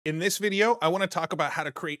In this video, I want to talk about how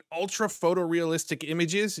to create ultra photorealistic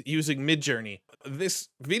images using MidJourney. This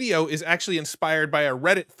video is actually inspired by a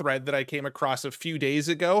Reddit thread that I came across a few days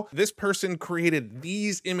ago. This person created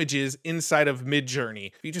these images inside of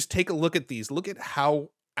MidJourney. If you just take a look at these, look at how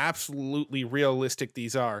absolutely realistic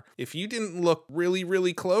these are. If you didn't look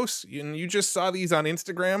really close and you just saw these on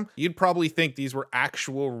Instagram, you'd probably think these were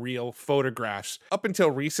actual real photographs. Up until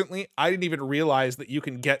recently, I didn't even realize that you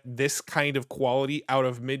can get this kind of quality out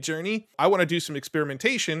of MidJourney. I want to do some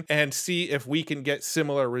experimentation and see if we can get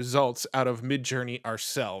similar results out of MidJourney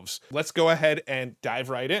ourselves. Let's go ahead and dive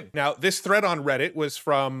right in. Now, this thread on Reddit was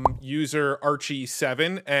from user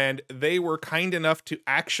Archie7, and they were kind enough to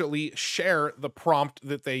actually share the prompt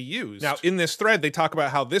that they used. Now, in this thread, they talk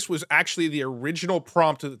about how this was actually the original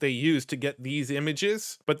prompt that they used to get these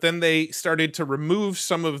images, but then they started to remove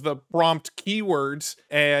some of the prompt keywords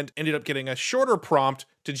and ended up getting a shorter prompt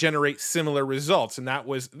to generate similar results, and that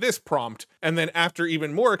was this prompt. And then after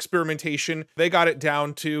even more experimentation, they got it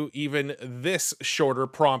down to even this shorter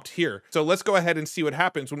prompt here. So let's go ahead and see what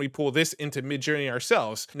happens when we pull this into MidJourney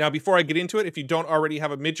ourselves. Now, before I get into it, if you don't already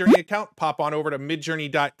have a MidJourney account, pop on over to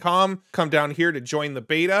midjourney.com, come down here to join the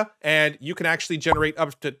beta, and you can actually generate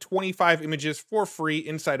up to 25 images for free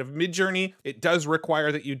inside of MidJourney. It does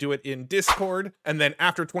require that you do it in Discord, and then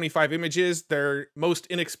after 25 images, their most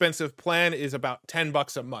inexpensive plan is about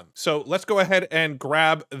 $10 a month. So let's go ahead and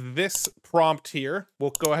grab this prompt here. We'll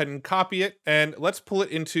go ahead and copy it, and let's pull it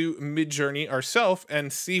into MidJourney ourselves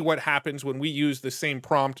and see what happens when we use the same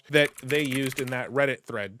prompt that they used in that Reddit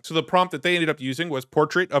thread. So the prompt that they ended up using was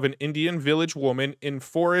portrait of an Indian village woman in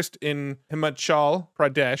forest in Himachal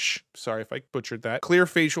Pradesh. Sorry if I butchered that. Clear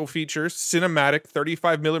facial features, cinematic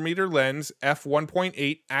 35mm lens,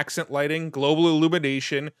 f1.8, accent lighting, global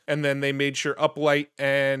illumination, and then they made sure uplight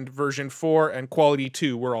and version 4 and quality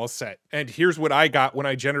 2 were all set. And here's what I got when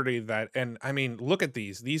I generated that. And I mean, look at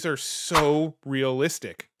these. These are so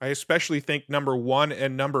realistic. I especially think number 1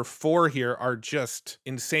 and number 4 here are just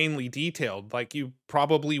insanely detailed. Like, you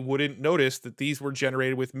probably wouldn't notice that these were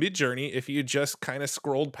generated with MidJourney if you just kind of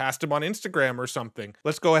scrolled past them on Instagram or something.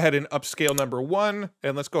 Let's go ahead and upscale number 1,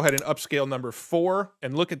 and let's go ahead and upscale number 4.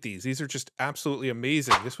 And look at these. These are just absolutely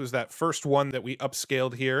amazing. This was that first one that we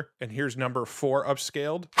upscaled here, and here's number 4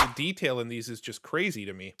 upscaled. The detail in these is just crazy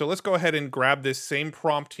to me. So let's go ahead and grab this same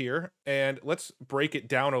prompt here, and let's break it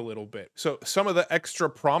down a little bit. So some of the extra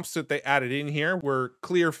prompts that they added in here were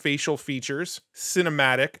clear facial features,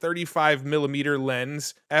 cinematic, 35mm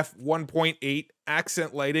lens, f1.8,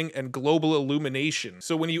 accent lighting, and global illumination.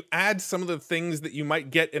 So when you add some of the things that you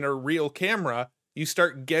might get in a real camera, you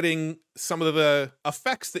start getting some of the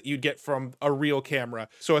effects that you'd get from a real camera.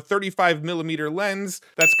 So a 35mm lens,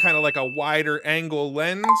 that's kind of like a wider angle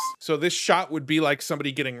lens. So this shot would be like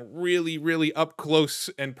somebody getting really up close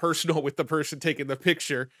and personal with the person taking the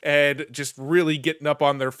picture and just really getting up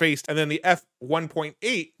on their face. And then the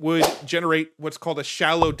f1.8 would generate what's called a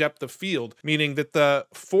shallow depth of field, meaning that the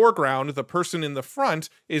foreground, the person in the front,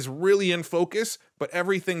 is really in focus, but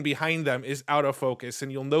everything behind them is out of focus.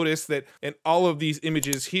 And you'll notice that in all of these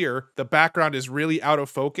images here, the background is really out of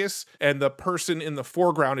focus and the person in the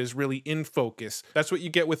foreground is really in focus. That's what you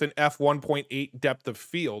get with an f1.8 depth of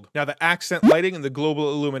field. Now, the accent lighting and the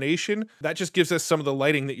global illumination, that just gives us some of the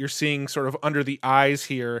lighting that you're seeing sort of under the eyes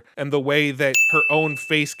here, and the way that her own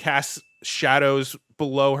face casts shadows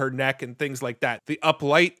below her neck and things like that. The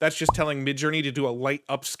uplight, that's just telling MidJourney to do a light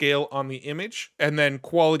upscale on the image. And then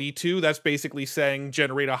quality 2, that's basically saying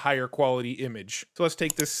generate a higher quality image. So let's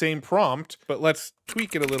take this same prompt, but let's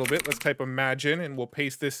tweak it a little bit. Let's type imagine and we'll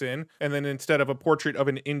paste this in. And then instead of a portrait of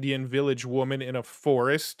an Indian village woman in a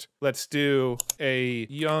forest, let's do a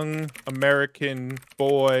young American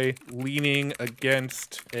boy leaning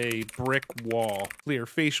against a brick wall. Clear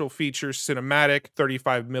facial features, cinematic,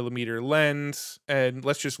 35mm lens, and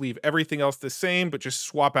let's just leave everything else the same, but just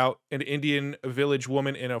swap out an Indian village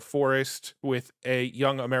woman in a forest with a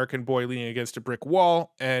young American boy leaning against a brick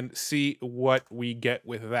wall and see what we get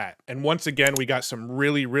with that. And once again, we got some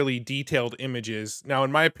really detailed images. Now,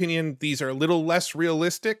 in my opinion, these are a little less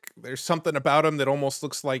realistic. There's something about them that almost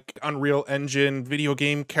looks like Unreal Engine video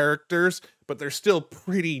game characters, but they're still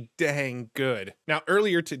pretty dang good. Now,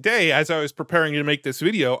 earlier today, as I was preparing to make this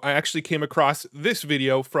video, I actually came across this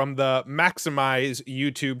video from the Maximize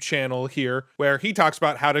YouTube channel here, where he talks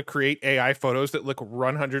about how to create AI photos that look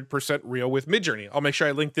 100% real with MidJourney. I'll make sure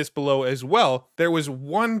I link this below as well. There was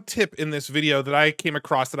one tip in this video that I came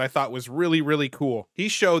across that I thought was really cool. He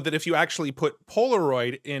showed that if you actually put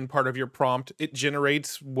Polaroid in part of your prompt, it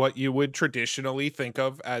generates what you would traditionally think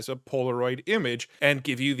of as a Polaroid image and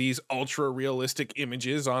give you these ultra photorealistic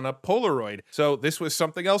images on a Polaroid. So this was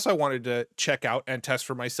something else I wanted to check out and test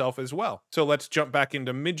for myself as well. So let's jump back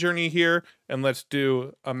into MidJourney here and let's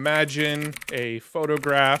do imagine a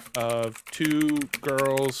photograph of two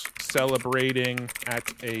girls celebrating at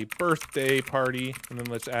a birthday party, and then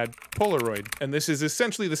let's add Polaroid. And this is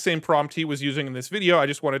essentially the same prompt he was using in this video. I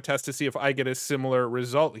just want to test to see if I get a similar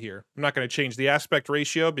result here. I'm not going to change the aspect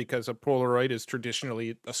ratio because a Polaroid is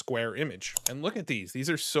traditionally a square image. And look at these. These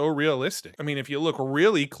are so realistic. I mean, if you look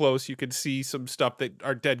really close, you could see some stuff that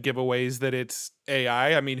are dead giveaways that it's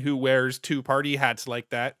AI. I mean, who wears two party hats like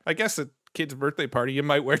that? I guess a kid's birthday party, you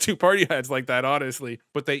might wear two party hats like that, honestly.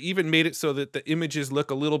 But they even made it so that the images look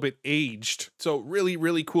a little bit aged. So really,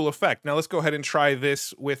 really cool effect. Now let's go ahead and try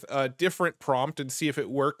this with a different prompt and see if it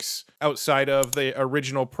works outside of the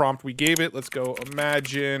original prompt we gave it. Let's go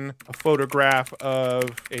imagine a photograph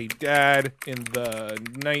of a dad in the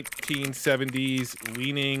 1970s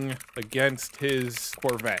leaning against his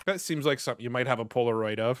Corvette. That seems like something you might have a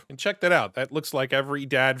Polaroid of. And check that out. That looks like every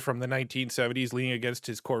dad from the 1970s leaning against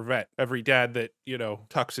his Corvette. Every dad that, you know,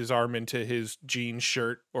 tucks his arm into his jeans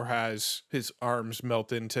shirt or has his arms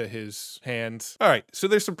melt into his hands. All right, so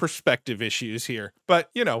there's some perspective issues here.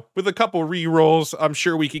 But, you know, with a couple re-rolls, I'm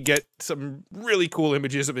sure we could get some really cool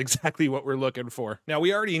images of exactly what we're looking for. Now,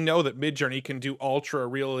 we already know that MidJourney can do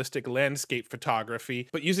ultra-realistic landscape photography,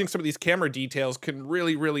 but using some of these camera details can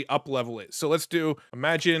really, really up-level it. So let's do,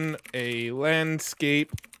 imagine a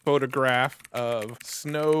landscape photograph of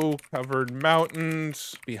snow-covered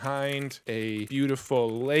mountains behind a beautiful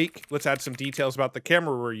lake. Let's add some details about the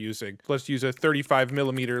camera we're using. Let's use a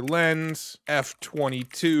 35mm lens,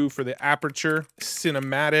 f/22 for the aperture,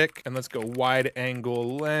 cinematic, and let's go wide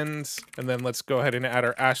angle lens. And then let's go ahead and add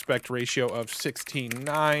our aspect ratio of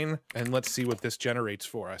 16:9, and let's see what this generates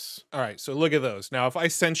for us. All right, so look at those. Now, if I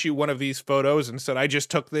sent you one of these photos and said I just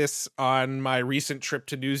took this on my recent trip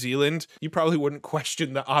to New Zealand, you probably wouldn't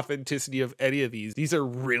question the authenticity of any of these. These are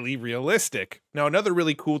really realistic. Now, another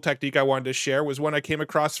really cool technique I wanted to share was one I came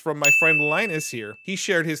across from my friend Linus here. He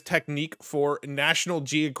shared his technique for National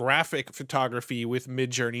Geographic photography with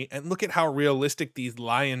MidJourney, and look at how realistic these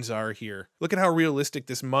lions are here. Look at how realistic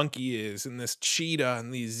this monkey is, and this cheetah,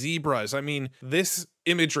 and these zebras. I mean, this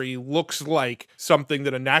imagery looks like something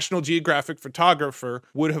that a National Geographic photographer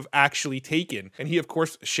would have actually taken. And he, of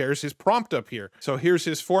course, shares his prompt up here. So here's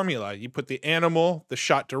his formula. You put the animal, the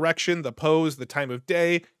shot direction, the pose, the time of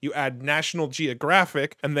day, you add National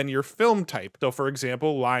Geographic, and then your film type. So for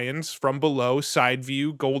example, lions from below, side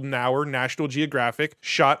view, golden hour, National Geographic,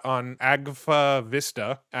 shot on Agfa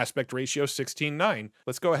Vista, aspect ratio 16:9.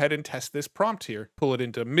 Let's go ahead and test this prompt here. Pull it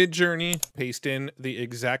into MidJourney, paste in the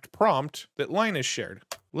exact prompt that Linus shared.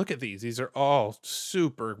 Look at these. These are all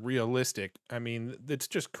super realistic. I mean, it's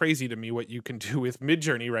just crazy to me what you can do with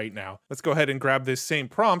MidJourney right now. Let's go ahead and grab this same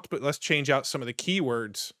prompt, but let's change out some of the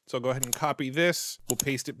keywords. So I'll go ahead and copy this. We'll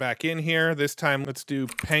paste it back in here. This time, let's do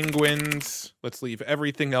penguins. Let's leave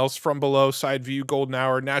everything else from below, side view, golden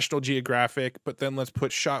hour, National Geographic, but then let's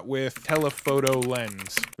put shot with telephoto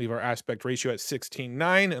lens. Leave our aspect ratio at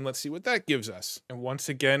 16:9, and let's see what that gives us. And once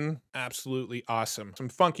again, absolutely awesome. Some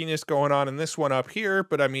funkiness going on in this one up here,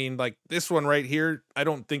 but I mean, like this one right here, I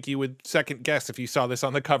don't think you would second guess if you saw this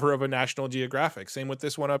on the cover of a National Geographic. Same with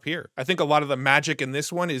this one up here. I think a lot of the magic in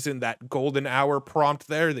this one is in that golden hour prompt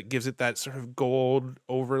there that gives it that sort of gold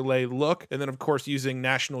overlay look. And then of course, using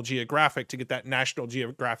National Geographic to get that National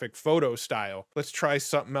Geographic photo style. Let's try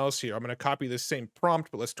something else here. I'm going to copy this same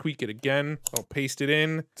prompt, but let's tweak it again. I'll paste it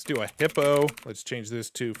in. Let's do a hippo. Let's change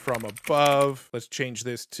this to from above. Let's change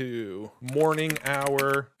this to morning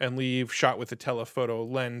hour and leave shot with a telephoto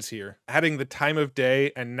lens here. Adding the time of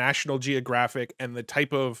day and National Geographic and the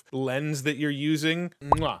type of lens that you're using,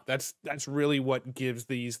 that's really what gives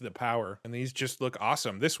these the power. And these just look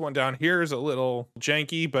awesome. This one down here is a little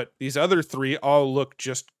janky, but these other three all look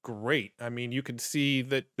just great. I mean, you can see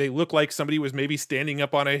that they look like somebody was maybe standing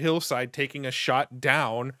up on a hillside taking a shot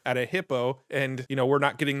down at a hippo. And, you know, we're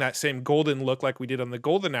not getting that same golden look like we did on the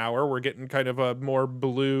golden hour. We're getting kind of a more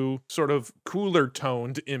blue, sort of cooler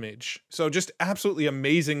toned image. So just absolutely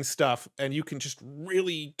amazing stuff. And you can just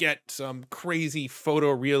really get some crazy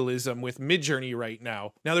photorealism with MidJourney right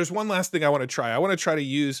now. Now, there's one last thing I want to try. I want to try to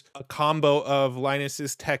use a combo of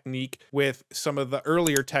Linus's technique with some of the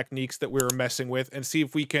earlier techniques that we were messing with and see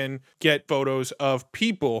if we can get photos of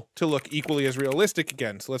people to look equally as realistic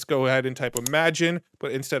again. So let's go ahead and type imagine,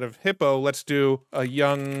 but instead of hippo, let's do a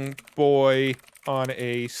young boy on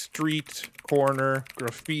a street corner,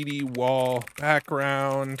 graffiti wall,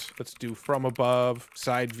 background. Let's do from above,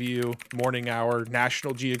 side view, morning hour,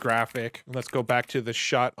 National Geographic. Let's go back to the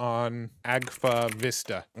shot on Agfa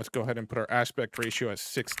Vista. Let's go ahead and put our aspect ratio at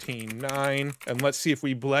 16:9. And let's see if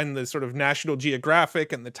we blend the sort of National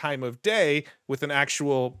Geographic and the time of day with an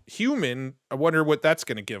actual human. I wonder what that's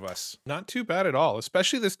going to give us. Not too bad at all,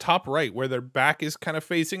 especially this top right where their back is kind of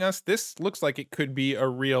facing us. This looks like it could be a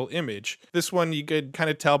real image. This one you could kind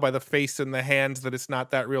of tell by the face and the hands that it's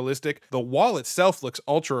not that realistic. The wall itself looks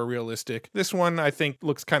ultra realistic. This one I think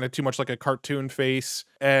looks kind of too much like a cartoon face.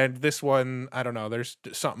 And this one, I don't know, there's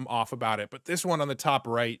something off about it. But this one on the top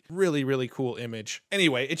right, really, really cool image.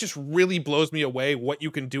 Anyway, it just really blows me away what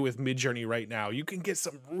you can do with MidJourney right now. You can get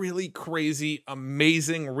some really crazy,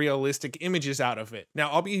 amazing, realistic images out of it. Now,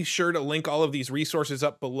 I'll be sure to link all of these resources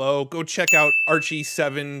up below. Go check out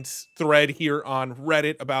Archie7's thread here on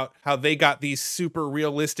Reddit about how they got these super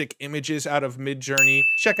realistic images out of MidJourney.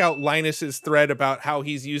 Check out Linus's thread about how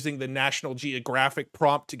he's using the National Geographic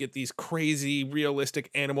prompt to get these crazy, realistic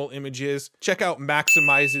animal images. Check out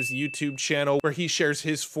Maximize's YouTube channel where he shares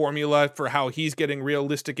his formula for how he's getting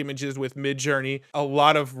realistic images with MidJourney. A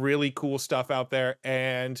lot of really cool stuff out there,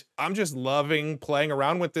 and I'm just loving playing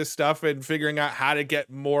around with this stuff and figuring out how to get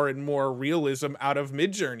more and more realism out of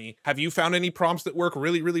MidJourney. Have you found any prompts that work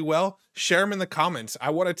really, really well? Share them in the comments. I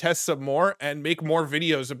want to test some more and make more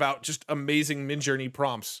videos about just amazing MidJourney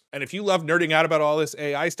prompts. And if you love nerding out about all this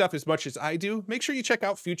AI stuff as much as I do, make sure you check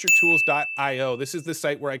out futuretools.io. This is the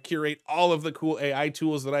site where I curate all of the cool AI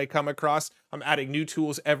tools that I come across. I'm adding new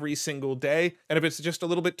tools every single day. And if it's just a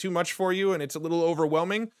little bit too much for you and it's a little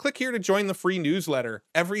overwhelming, click here to join the free newsletter.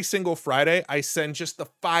 Every single Friday, I send just the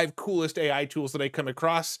 5 coolest AI tools that I come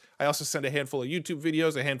across. I also send a handful of YouTube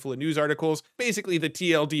videos, a handful of news articles, basically the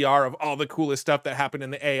TLDR of all the coolest stuff that happened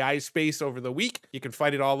in the AI space over the week. You can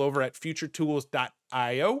find it all over at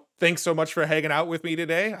futuretools.io. Thanks so much for hanging out with me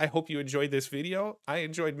today. I hope you enjoyed this video. I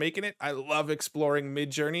enjoyed making it. I love exploring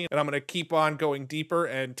MidJourney, and I'm going to keep on going deeper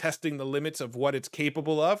and testing the limits of what it's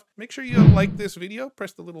capable of. Make sure you like this video,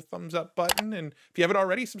 press the little thumbs up button, and if you haven't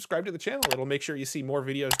already, subscribe to the channel. It'll make sure you see more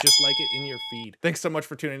videos just like it in your feed. Thanks so much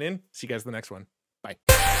for tuning in. See you guys in the next one.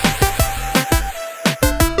 Bye.